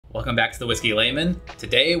Welcome back to the Whiskey Layman.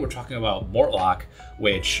 Today we're talking about Mortlach,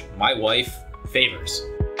 which my wife favors.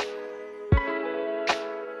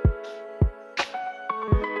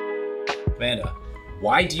 Amanda,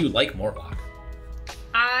 why do you like Mortlach?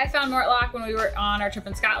 I found Mortlach when we were on our trip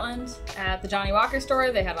in Scotland at the Johnny Walker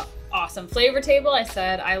store. They had an awesome flavor table. I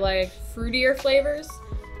said I like fruitier flavors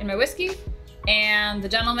in my whiskey, and the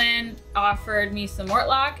gentleman offered me some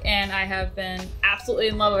Mortlach, and I have been absolutely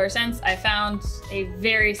in love ever since. I found a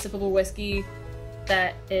very sippable whiskey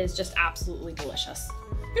that is just absolutely delicious.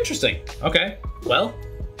 Interesting. Okay. Well,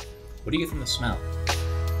 what do you get from the smell?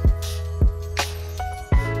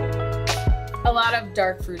 A lot of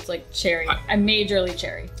dark fruits like cherry. A majorly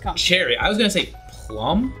cherry. Cherry. I was going to say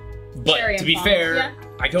plum, but Cherry to be plum. fair, Yeah.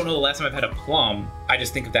 I don't know the last time I've had a plum. I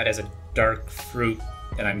just think of that as a dark fruit,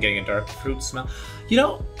 and I'm getting a dark fruit smell. You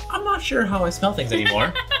know, I'm not sure how I smell things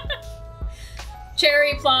anymore.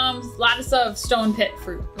 Cherry, plums, lots of stone pit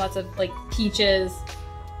fruit, lots of like peaches,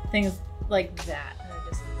 things like that.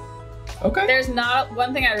 Okay. There's not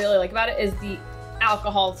one thing I really like about it is the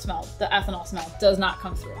alcohol smell, the ethanol smell does not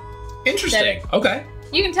come through. Interesting. Okay.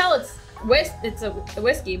 You can tell it's a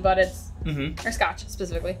whiskey, but it's or Scotch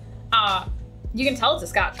specifically. You can tell it's a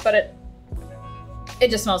Scotch, but it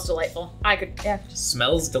just smells delightful.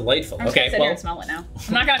 Smells delightful. I'm just gonna sit here and smell it now.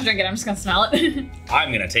 I'm not gonna drink it. I'm just gonna smell it.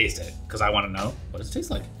 I'm gonna taste it because I want to know what does it taste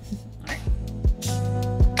like. All right.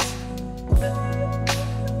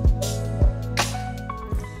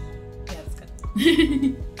 Yeah, that's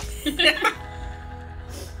good.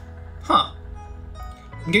 Huh.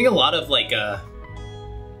 I'm getting a lot of like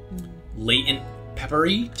latent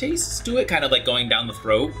peppery tastes to it, kind of like going down the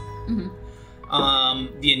throat.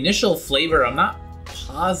 The initial flavor, I'm not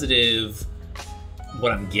positive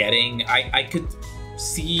what I'm getting. I could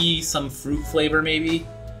see some fruit flavor maybe.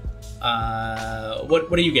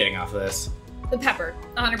 What are you getting off of this? The pepper,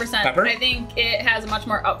 100%. Pepper? I think it has a much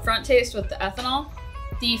more upfront taste with the ethanol.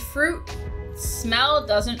 The fruit smell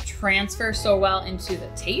doesn't transfer so well into the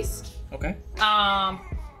taste. Okay.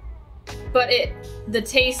 But the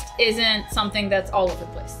taste isn't something that's all over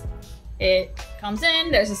the place. It comes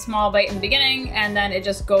in, there's a small bite in the beginning, and then it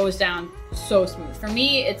just goes down so smooth. For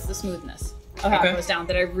me, it's the smoothness of how it goes down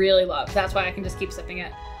that I really love. That's why I can just keep sipping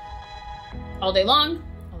it all day long.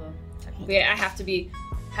 Although technically I have to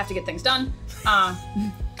get things done.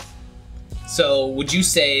 So would you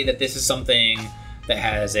say that this is something that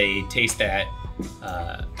has a taste that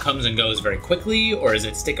comes and goes very quickly, or does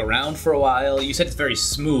it stick around for a while? You said it's very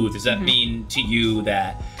smooth. Does that mean to you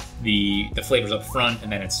that the flavor's up front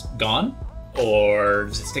and then it's gone? Or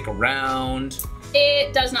does it stick around?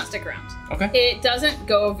 It does not stick around. Okay. It doesn't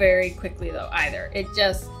go very quickly though either. It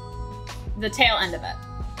just, the tail end of it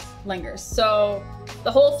lingers. So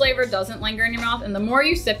the whole flavor doesn't linger in your mouth, and the more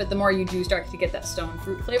you sip it, the more you do start to get that stone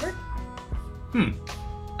fruit flavor.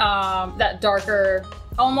 That darker,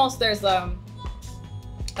 almost there's a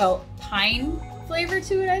pine flavor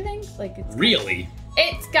to it, I think. Like it's Really?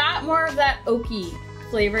 It's got more of that oaky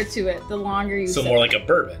flavor to it the longer you sip. So more like a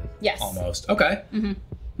bourbon. Yes. Almost. Okay.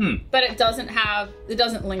 But it doesn't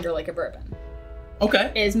linger like a bourbon.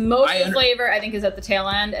 Okay. Most of the flavor, I think, is at the tail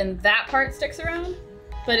end, and that part sticks around,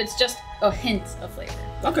 but it's just a hint of flavor.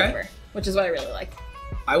 Okay. Which is what I really like.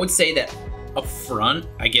 I would say that up front,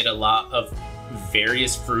 I get a lot of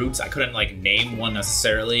various fruits. I couldn't like name one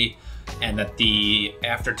necessarily, and that the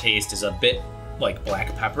aftertaste is a bit like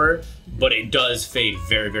black pepper, but it does fade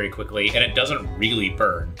very, very quickly, and it doesn't really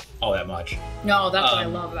burn all that much. No, that's what I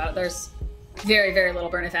love about it. There's very, very little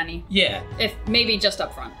burn, if any. Yeah. If maybe just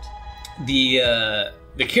up front. The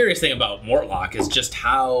curious thing about Mortlach is just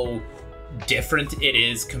how different it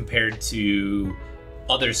is compared to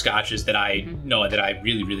other scotches that I know that I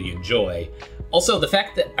really, really enjoy. Also, the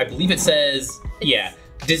fact that I believe it says,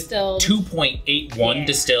 distilled. 2.81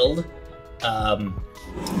 distilled.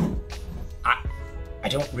 I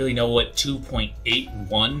don't really know what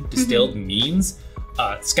 2.81 distilled means.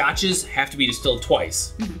 Scotches have to be distilled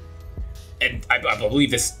twice. And I believe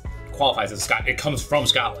this qualifies as a Scotch. It comes from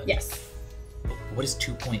Scotland. Yes. What is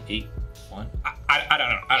 2.81? I don't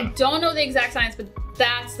know. I don't know the exact science, but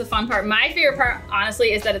that's the fun part. My favorite part,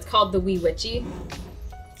 honestly, is that it's called the Wee Witchie.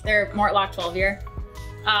 They're Mortlach 12 year.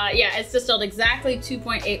 Yeah, it's distilled exactly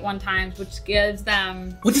 2.81 times, which gives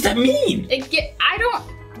them... What does that mean?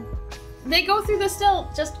 They go through the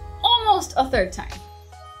still just almost a third time.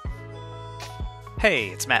 Hey,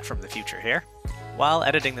 it's Matt from the future here. While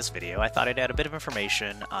editing this video, I thought I'd add a bit of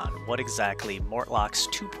information on what exactly Mortlach's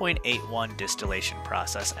 2.81 distillation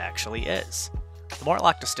process actually is. The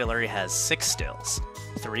Mortlach distillery has 6 stills,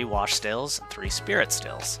 3 wash stills and 3 spirit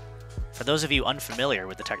stills. For those of you unfamiliar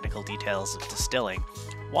with the technical details of distilling,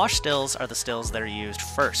 Wash stills are the stills that are used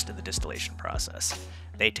first in the distillation process.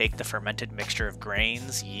 They take the fermented mixture of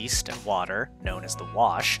grains, yeast, and water, known as the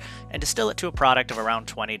wash, and distill it to a product of around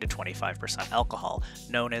 20 to 25% alcohol,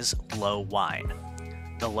 known as low wine.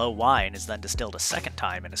 The low wine is then distilled a second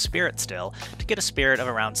time in a spirit still to get a spirit of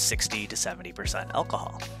around 60 to 70%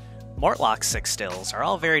 alcohol. Mortlach's 6 stills are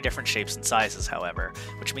all very different shapes and sizes, however,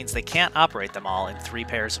 which means they can't operate them all in 3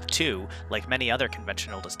 pairs of 2 like many other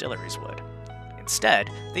conventional distilleries would. Instead,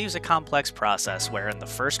 they use a complex process wherein the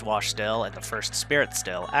first wash still and the first spirit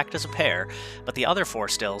still act as a pair, but the other 4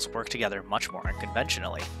 stills work together much more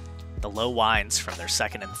unconventionally. The low wines from their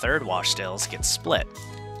second and third wash stills get split.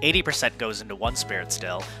 80% goes into one spirit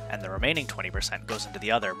still, and the remaining 20% goes into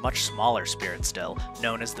the other, much smaller spirit still,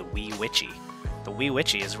 known as the wee Witchie. The wee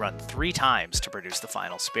Witchie is run 3 times to produce the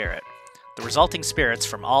final spirit. The resulting spirits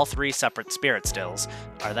from all 3 separate spirit stills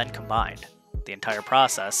are then combined. The entire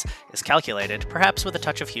process is calculated, perhaps with a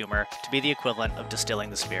touch of humor, to be the equivalent of distilling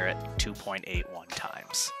the spirit 2.81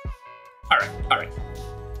 times. Alright.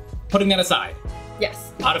 Putting that aside.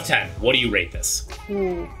 Yes. Out of 10, what do you rate this?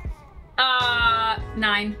 Ooh.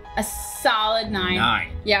 9. A solid 9.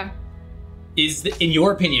 9. Yeah. In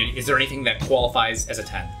your opinion, is there anything that qualifies as a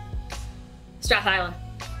 10? Strathisla.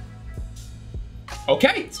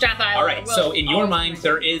 Okay. Strathisla. All right. So in your mind,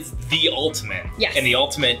 there is the ultimate. Yes. And the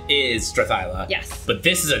ultimate is Strathisla. Yes. But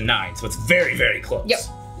this is a 9, so it's very, very close. Yep.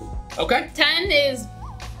 Okay. 10 is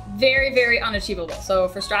very, very unachievable. So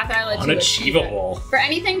for Strathisla to unachievable. For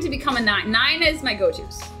anything to become a 9, 9 is my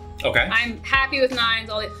go-tos. Okay. I'm happy with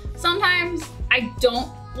 9s. Sometimes I don't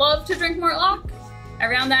love to drink Mortlach.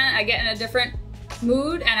 Around that, I get in a different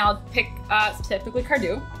mood, and I'll pick typically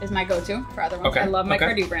Cardew is my go-to for other ones. Okay. I love my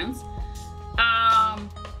Cardew brands.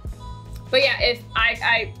 But yeah,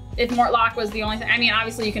 if Mortlach was the only thing, I mean,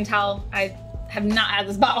 obviously you can tell I have not had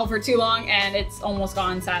this bottle for too long, and it's almost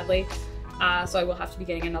gone, sadly. So I will have to be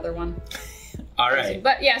getting another one. All right.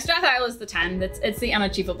 But yeah, Strathisla is the 10. It's the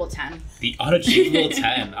unachievable 10. The unachievable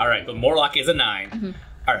 10. All right, but Mortlach is a 9. Mm-hmm.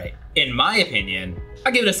 All right. In my opinion,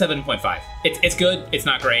 I give it a 7.5. It's good. It's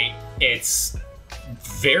not great. It's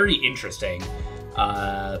very interesting.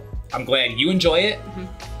 I'm glad you enjoy it. Mm-hmm.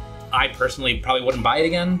 I personally probably wouldn't buy it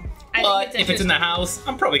again. But if it's in the house,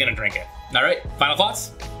 I'm probably gonna drink it. All right. Final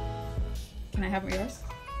thoughts? Can I have yours?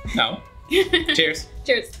 No. Cheers.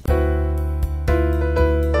 Cheers.